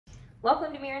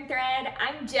Welcome to Mirror and Thread.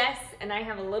 I'm Jess and I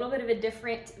have a little bit of a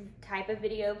different type of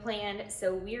video planned.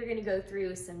 So we are gonna go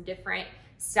through some different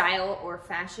style or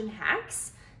fashion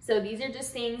hacks. So these are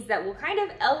just things that will kind of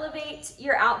elevate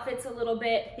your outfits a little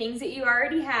bit, things that you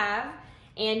already have,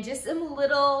 and just some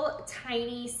little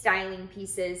tiny styling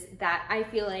pieces that I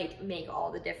feel like make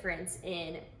all the difference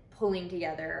in pulling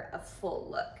together a full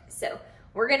look. So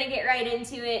we're gonna get right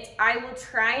into it. I will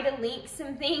try to link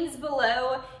some things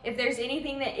below. If there's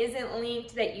anything that isn't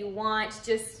linked that you want,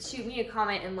 just shoot me a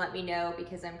comment and let me know,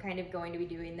 because I'm kind of going to be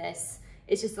doing this.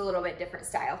 It's just a little bit different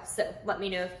style. So let me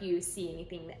know if you see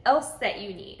anything else that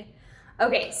you need.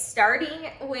 Okay, starting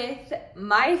with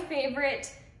my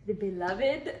favorite, the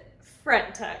beloved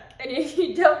front tuck. And if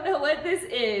you don't know what this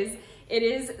is, it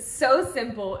is so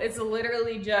simple. It's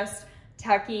literally just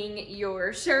tucking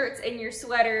your shirts and your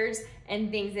sweaters and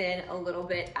things in a little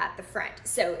bit at the front.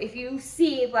 So if you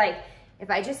see, like, if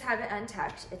I just have it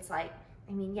untucked, it's like,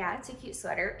 I mean, yeah, it's a cute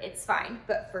sweater, it's fine.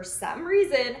 But for some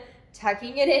reason,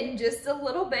 tucking it in just a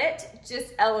little bit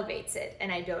just elevates it.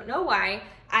 And I don't know why.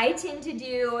 I tend to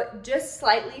do just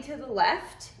slightly to the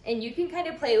left, and you can kind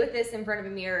of play with this in front of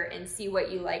a mirror and see what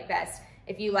you like best.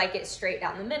 If you like it straight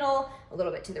down the middle, a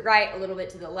little bit to the right, a little bit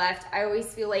to the left. I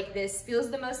always feel like this feels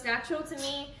the most natural to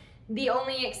me. The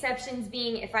only exceptions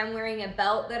being if I'm wearing a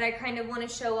belt that I kind of want to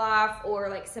show off, or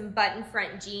like some button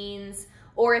front jeans,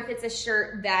 or if it's a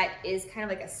shirt that is kind of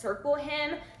like a circle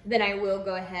hem, then I will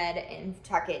go ahead and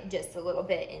tuck it just a little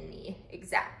bit in the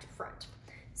exact front.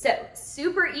 So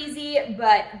super easy,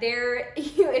 but there,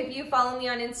 if you follow me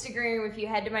on Instagram, if you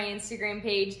head to my Instagram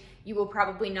page, you will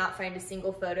probably not find a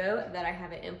single photo that I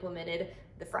haven't implemented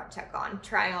the front tuck on,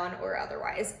 try on or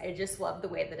otherwise. I just love the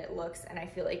way that it looks, and I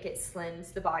feel like it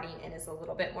slims the body and is a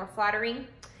little bit more flattering.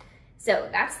 So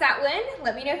that's that one.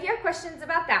 Let me know if you have questions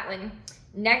about that one.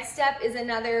 Next up is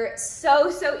another so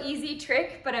easy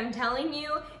trick, but I'm telling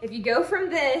you, if you go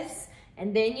from this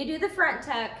and then you do the front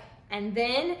tuck and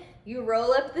then you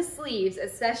roll up the sleeves,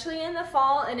 especially in the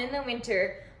fall and in the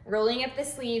winter, rolling up the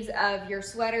sleeves of your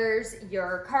sweaters,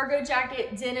 your cargo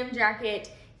jacket, denim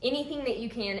jacket, anything that you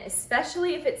can,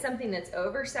 especially if it's something that's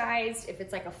oversized. If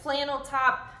it's like a flannel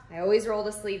top, I always roll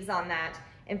the sleeves on that.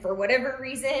 And for whatever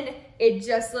reason, it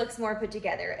just looks more put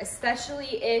together,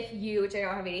 especially if you, which I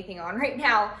don't have anything on right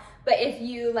now, but if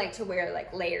you like to wear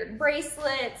like layered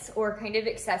bracelets or kind of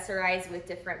accessorize with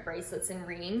different bracelets and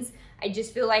rings. I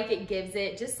just feel like it gives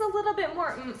it just a little bit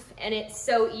more oomph, and it's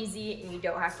so easy and you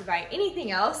don't have to buy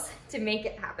anything else to make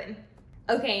it happen.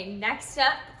 Okay, next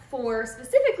up for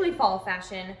specifically fall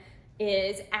fashion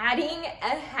is adding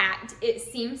a hat. It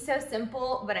seems so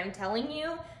simple, but I'm telling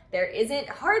you, there isn't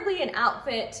hardly an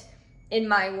outfit in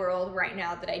my world right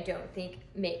now that I don't think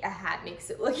a hat makes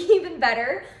it look even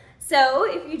better. So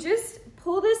if you just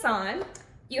pull this on,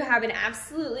 you have an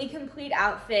absolutely complete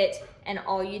outfit, and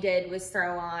all you did was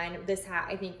throw on this hat.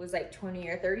 I think was like $20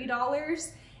 or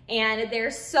 $30. And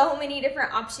there's so many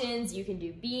different options. You can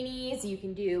do beanies, you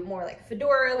can do more like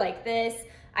fedora like this.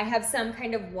 I have some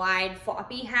kind of wide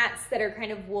floppy hats that are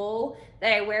kind of wool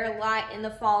that I wear a lot in the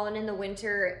fall and in the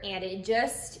winter, and it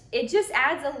just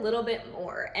adds a little bit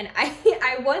more. And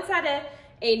I once had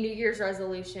a New Year's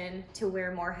resolution to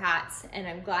wear more hats, and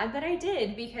I'm glad that I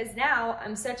did, because now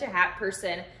I'm such a hat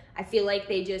person. I feel like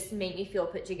they just make me feel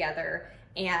put together,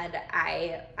 and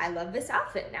I love this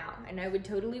outfit now, and I would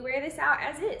totally wear this out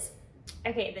as is.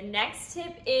 Okay, the next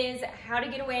tip is how to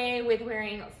get away with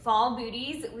wearing fall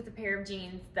booties with a pair of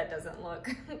jeans that doesn't look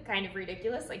kind of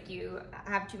ridiculous, like you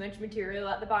have too much material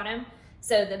at the bottom.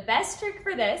 So the best trick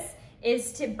for this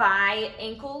is to buy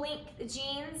ankle length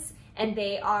jeans, and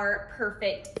they are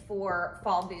perfect for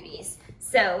fall booties.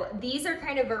 So these are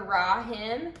kind of a raw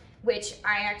hem, which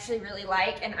I actually really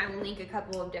like, and I will link a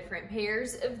couple of different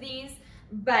pairs of these,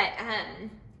 but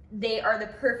they are the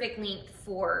perfect length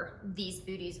for these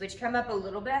booties, which come up a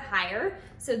little bit higher.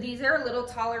 So these are a little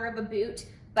taller of a boot,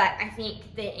 but I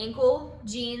think the ankle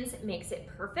jeans makes it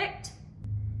perfect.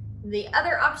 The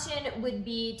other option would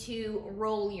be to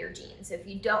roll your jeans. So if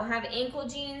you don't have ankle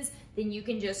jeans, then you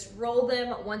can just roll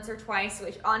them once or twice,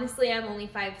 which honestly, I'm only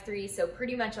 5'3", so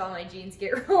pretty much all my jeans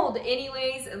get rolled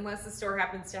anyways, unless the store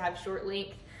happens to have short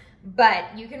length.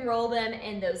 But you can roll them,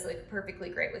 and those look perfectly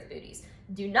great with booties.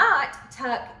 Do not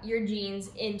tuck your jeans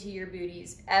into your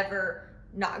booties ever.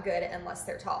 Not good unless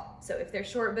they're tall. So if they're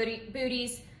short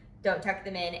booties, don't tuck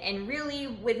them in. And really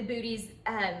with booties,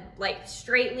 like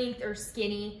straight length or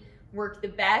skinny work the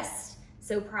best.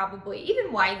 So probably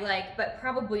even wide leg, but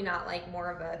probably not like more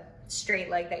of a straight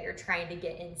leg that you're trying to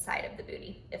get inside of the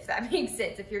booty, if that makes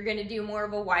sense. If you're gonna do more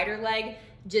of a wider leg,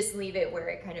 just leave it where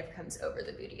it kind of comes over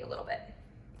the booty a little bit.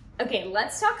 Okay,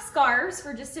 let's talk scarves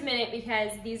for just a minute because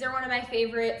these are one of my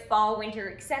favorite fall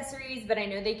winter accessories, but I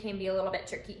know they can be a little bit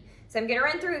tricky. So I'm gonna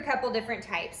run through a couple different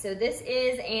types. So this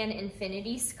is an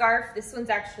infinity scarf. This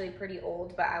one's actually pretty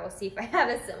old, but I will see if I have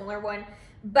a similar one.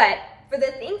 But for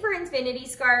the thing for infinity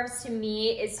scarves to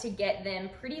me is to get them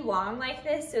pretty long like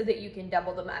this so that you can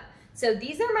double them up. So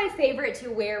these are my favorite to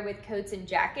wear with coats and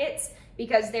jackets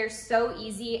because they're so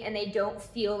easy and they don't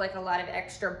feel like a lot of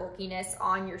extra bulkiness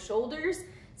on your shoulders.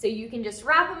 So you can just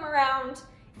wrap them around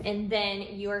and then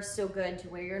you're still good to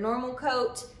wear your normal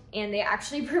coat, and they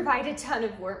actually provide a ton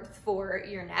of warmth for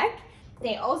your neck.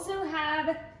 They also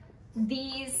have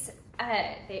these,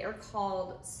 they are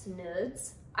called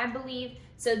snuds, I believe.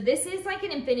 So this is like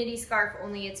an infinity scarf,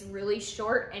 only it's really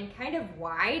short and kind of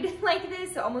wide like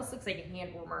this. It almost looks like a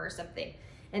hand warmer or something.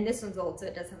 And this one's old, so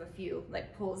it does have a few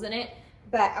like pulls in it.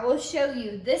 But I will show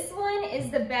you, this one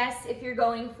is the best if you're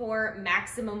going for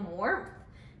maximum warmth.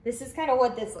 This is kind of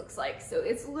what this looks like. So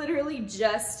it's literally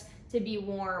just to be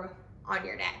warm on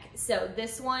your neck. So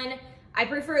this one, I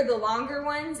prefer the longer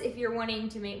ones if you're wanting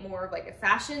to make more of like a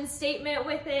fashion statement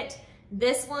with it.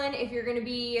 This one, if you're gonna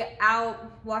be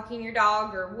out walking your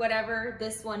dog or whatever,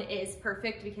 this one is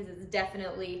perfect because it's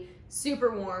definitely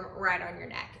super warm right on your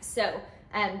neck. So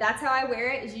that's how I wear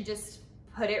it, is you just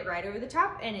put it right over the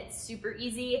top and it's super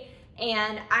easy.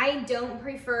 And I don't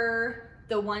prefer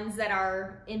the ones that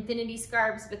are infinity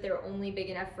scarves, but they're only big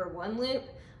enough for one loop.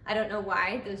 I don't know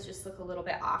why, those just look a little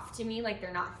bit off to me, like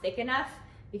they're not thick enough,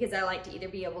 because I like to either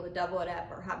be able to double it up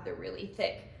or have the really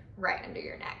thick right under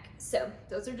your neck. So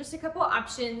those are just a couple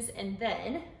options. And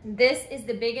then this is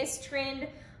the biggest trend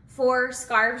for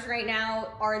scarves right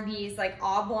now, are these like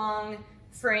oblong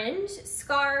fringe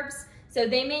scarves. So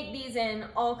they make these in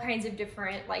all kinds of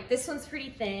different, like this one's pretty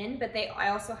thin, but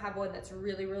I also have one that's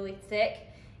really, really thick.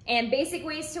 And basic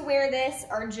ways to wear this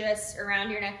are just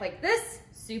around your neck like this,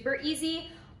 super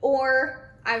easy,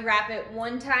 or I wrap it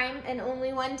one time and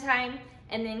only one time,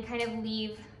 and then kind of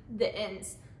leave the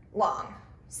ends long.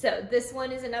 So this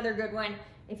one is another good one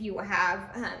if you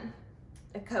have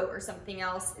a coat or something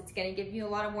else. It's gonna give you a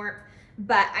lot of warmth,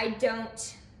 but I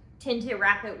don't tend to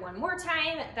wrap it one more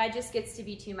time. That just gets to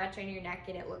be too much on your neck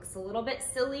and it looks a little bit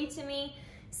silly to me.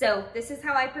 So this is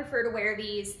how I prefer to wear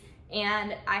these.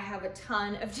 And I have a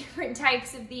ton of different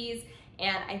types of these,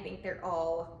 and I think they're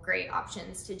all great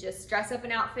options to just dress up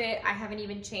an outfit. I haven't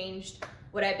even changed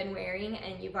what I've been wearing,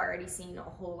 and you've already seen a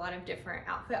whole lot of different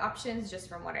outfit options just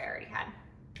from what I already had.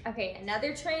 Okay,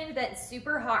 another trend that's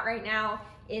super hot right now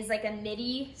is like a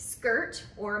midi skirt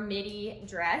or midi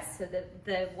dress. So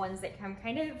the ones that come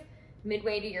kind of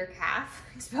midway to your calf.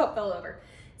 I just about fell over.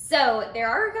 So there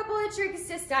are a couple of tricks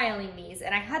to styling these,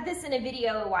 and I had this in a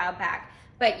video a while back.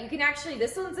 But you can actually,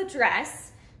 this one's a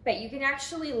dress, but you can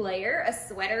actually layer a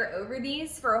sweater over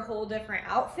these for a whole different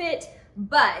outfit.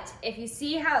 But if you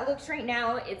see how it looks right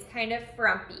now, it's kind of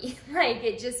frumpy. Like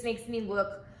it just makes me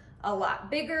look a lot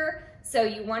bigger. So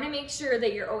you wanna make sure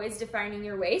that you're always defining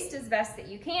your waist as best that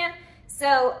you can.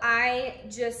 So I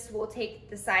just will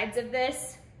take the sides of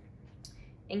this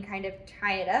and kind of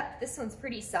tie it up. This one's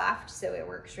pretty soft, so it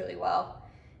works really well.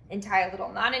 And tie a little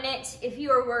knot in it. If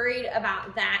you are worried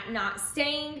about that not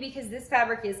staying, because this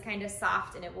fabric is kind of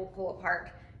soft and it will pull apart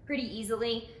pretty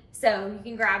easily. So you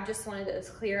can grab just one of those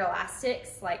clear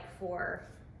elastics, like for,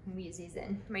 we use these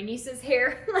in my niece's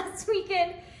hair last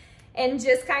weekend, and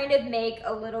just kind of make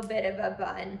a little bit of a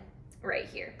bun right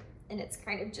here. And it's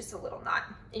kind of just a little knot,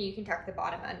 and you can tuck the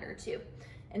bottom under too.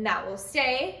 And that will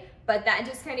stay, but that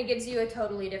just kind of gives you a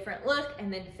totally different look.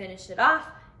 And then to finish it off,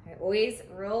 I always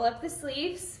roll up the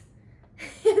sleeves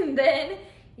and then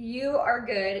you are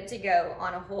good to go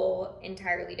on a whole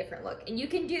entirely different look. And you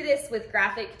can do this with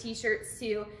graphic t-shirts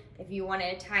too. If you want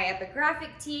to tie up a graphic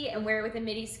tee and wear it with a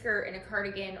midi skirt and a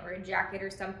cardigan or a jacket or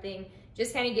something,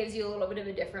 just kind of gives you a little bit of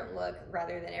a different look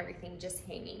rather than everything just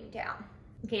hanging down.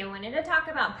 Okay, I wanted to talk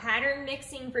about pattern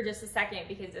mixing for just a second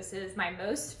because this is my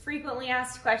most frequently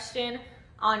asked question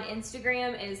on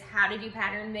Instagram, is how to do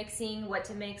pattern mixing, what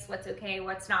to mix, what's okay,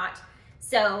 what's not.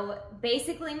 So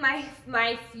basically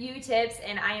my few tips,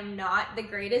 and I am not the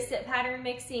greatest at pattern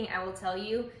mixing, I will tell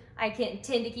you. I can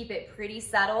tend to keep it pretty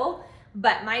subtle,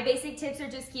 but my basic tips are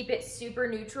just keep it super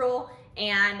neutral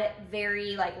and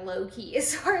very like low key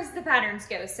as far as the patterns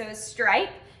go. So a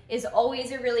stripe is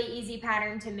always a really easy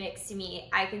pattern to mix to me.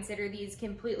 I consider these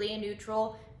completely a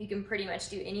neutral. You can pretty much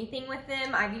do anything with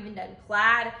them. I've even done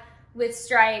plaid with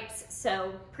stripes,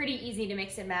 so pretty easy to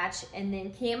mix and match. And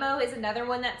then camo is another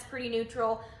one that's pretty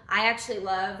neutral. I actually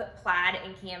love plaid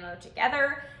and camo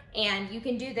together, and you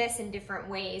can do this in different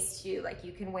ways too. Like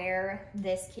you can wear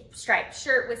this striped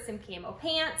shirt with some camo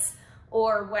pants,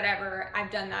 or whatever.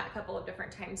 I've done that a couple of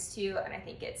different times too, and I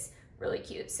think it's really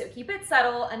cute. So keep it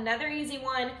subtle. Another easy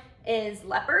one is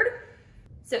leopard.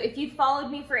 So if you've followed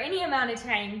me for any amount of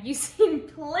time, you've seen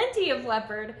plenty of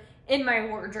leopard in my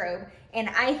wardrobe. And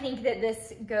I think that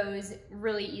this goes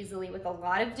really easily with a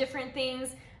lot of different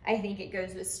things. I think it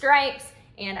goes with stripes,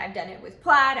 and I've done it with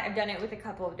plaid. I've done it with a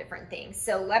couple of different things.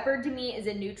 So leopard to me is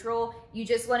a neutral. You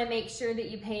just wanna make sure that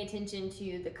you pay attention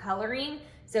to the coloring.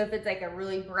 So if it's like a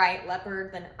really bright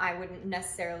leopard, then I wouldn't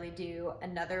necessarily do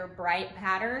another bright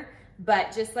pattern.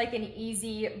 But just like an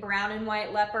easy brown and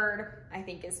white leopard, I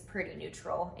think is pretty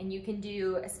neutral. And you can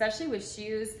do, especially with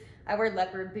shoes, I wear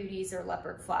leopard booties or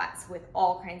leopard flats with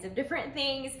all kinds of different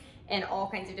things and all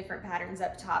kinds of different patterns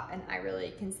up top. And I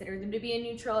really consider them to be a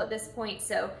neutral at this point.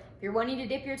 So if you're wanting to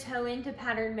dip your toe into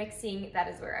pattern mixing, that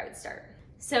is where I would start.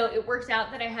 So it worked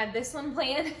out that I had this one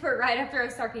planned for right after I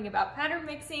was talking about pattern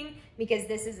mixing, because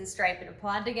this is a stripe and a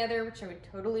plaid together, which I would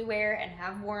totally wear and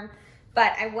have worn.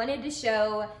 But I wanted to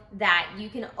show that you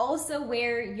can also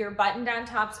wear your button-down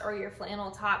tops or your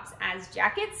flannel tops as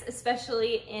jackets,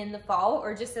 especially in the fall,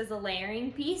 or just as a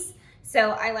layering piece.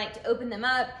 So I like to open them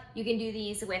up. You can do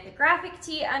these with a graphic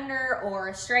tee under, or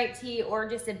a striped tee, or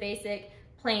just a basic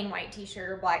plain white t-shirt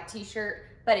or black t-shirt.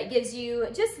 But it gives you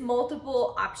just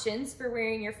multiple options for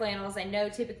wearing your flannels. I know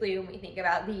typically when we think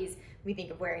about these, we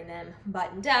think of wearing them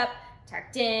buttoned up,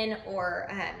 tucked in, or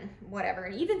whatever.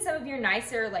 And even some of your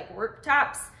nicer like work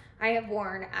tops, I have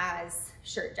worn as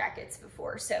shirt jackets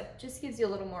before. So just gives you a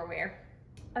little more wear.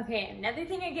 Okay, another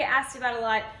thing I get asked about a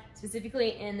lot,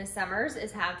 specifically in the summers,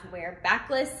 is how to wear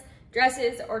backless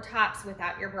dresses or tops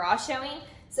without your bra showing.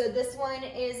 So this one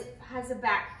has a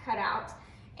back cutout,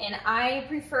 and I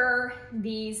prefer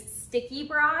these sticky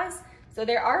bras. So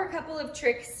there are a couple of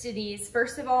tricks to these.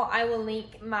 First of all, I will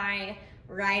link my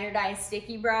Ride or Die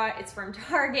sticky bra. It's from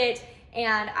Target,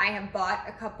 and I have bought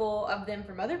a couple of them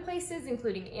from other places,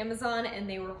 including Amazon, and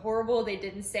they were horrible. They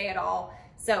didn't stay at all.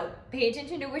 So pay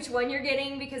attention to which one you're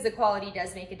getting, because the quality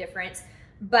does make a difference.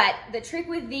 But the trick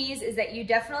with these is that you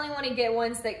definitely want to get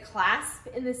ones that clasp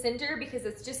in the center, because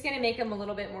it's just going to make them a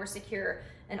little bit more secure,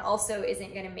 and also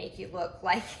isn't going to make you look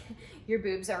like your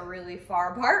boobs are really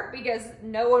far apart, because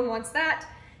no one wants that.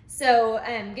 So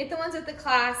get the ones with the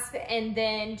clasp, and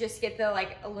then just get the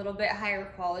like a little bit higher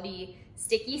quality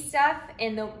sticky stuff.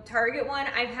 And the Target one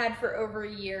I've had for over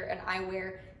a year, and I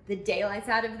wear the daylights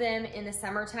out of them in the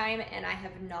summertime, and I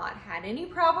have not had any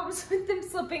problems with them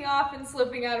slipping off and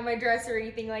slipping out of my dress or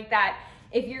anything like that.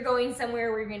 If you're going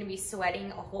somewhere where you're gonna be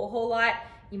sweating a whole lot,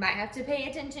 you might have to pay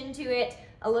attention to it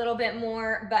a little bit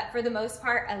more, but for the most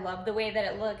part, I love the way that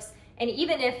it looks. And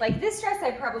even if, like this dress,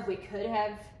 I probably could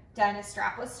have done a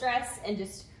strapless dress and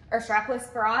just, or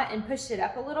strapless bra and pushed it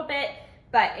up a little bit,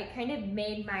 but it kind of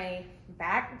made my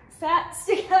back fat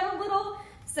stick out a little.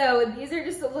 So these are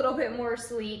just a little bit more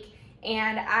sleek,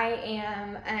 and I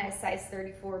am a size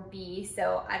 34B,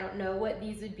 so I don't know what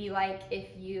these would be like if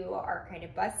you are kind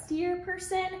of bustier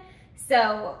person.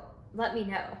 So let me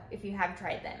know if you have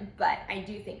tried them, but I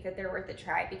do think that they're worth a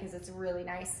try, because it's really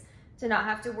nice to not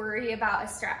have to worry about a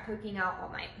strap poking out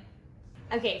all night.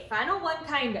 Okay, final one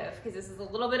kind of, because this is a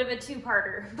little bit of a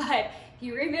two-parter, but if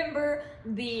you remember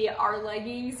our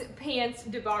leggings pants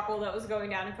debacle that was going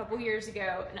down a couple years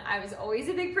ago, and I was always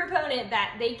a big proponent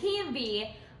that they can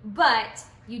be, but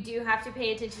you do have to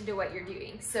pay attention to what you're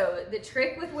doing. So the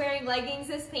trick with wearing leggings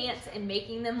as pants and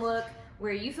making them look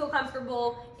where you feel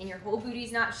comfortable and your whole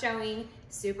booty's not showing,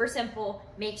 super simple.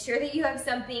 Make sure that you have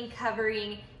something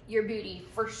covering your booty,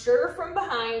 for sure from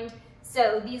behind.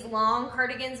 So these long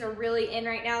cardigans are really in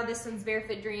right now. This one's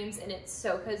Barefoot Dreams, and it's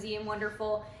so cozy and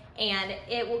wonderful, and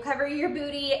it will cover your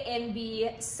booty and be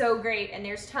so great. And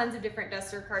there's tons of different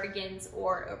duster cardigans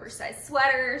or oversized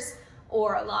sweaters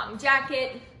or a long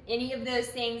jacket. Any of those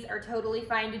things are totally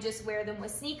fine to just wear them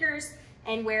with sneakers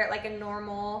and wear it like a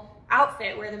normal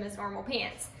outfit, wear them as normal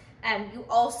pants. You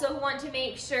also want to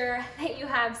make sure that you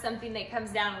have something that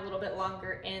comes down a little bit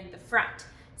longer in the front.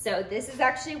 So this is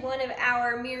actually one of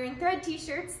our Mirror and Thread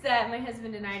t-shirts that my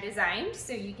husband and I designed,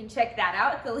 so you can check that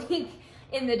out, the link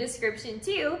in the description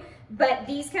too. But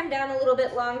these come down a little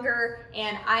bit longer,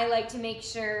 and I like to make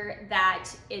sure that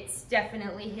it's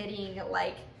definitely hitting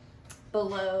like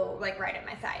below, like right at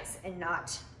my thighs, and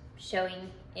not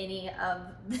showing any of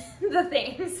the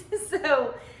things.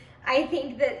 So I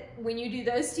think that when you do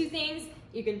those two things,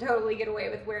 you can totally get away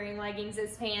with wearing leggings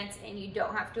as pants, and you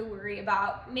don't have to worry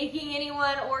about making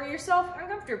anyone or yourself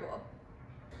uncomfortable.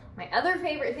 My other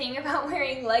favorite thing about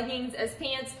wearing leggings as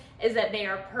pants is that they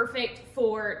are perfect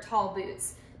for tall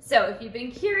boots. So if you've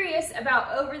been curious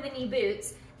about over-the-knee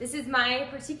boots, this is my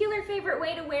particular favorite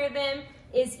way to wear them,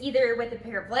 is either with a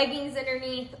pair of leggings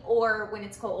underneath or when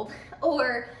it's cold,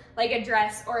 or like a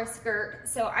dress or a skirt.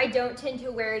 So I don't tend to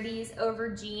wear these over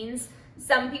jeans.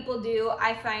 Some people do.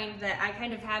 I find that I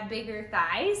kind of have bigger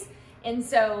thighs, and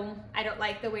so I don't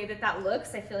like the way that that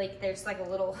looks. I feel like there's like a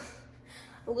little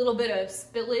bit of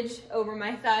spillage over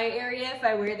my thigh area if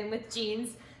I wear them with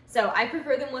jeans. So I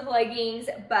prefer them with leggings,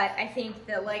 but I think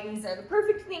the leggings are the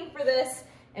perfect thing for this.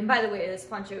 And by the way, this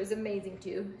poncho is amazing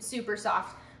too, super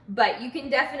soft. But you can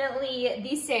definitely,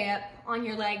 these stay up on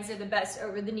your legs, are the best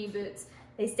over the knee boots.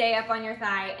 They stay up on your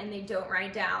thigh and they don't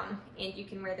ride down, and you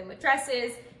can wear them with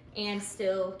dresses and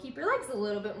still keep your legs a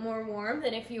little bit more warm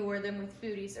than if you wore them with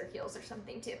booties or heels or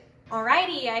something too.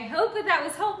 Alrighty, I hope that that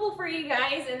was helpful for you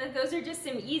guys, and that those are just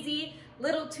some easy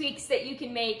little tweaks that you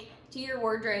can make to your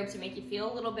wardrobe to make you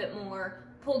feel a little bit more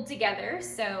pulled together.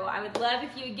 So I would love if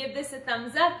you would give this a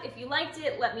thumbs up. If you liked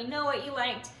it, let me know what you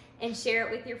liked and share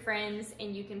it with your friends,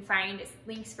 and you can find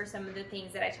links for some of the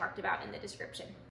things that I talked about in the description.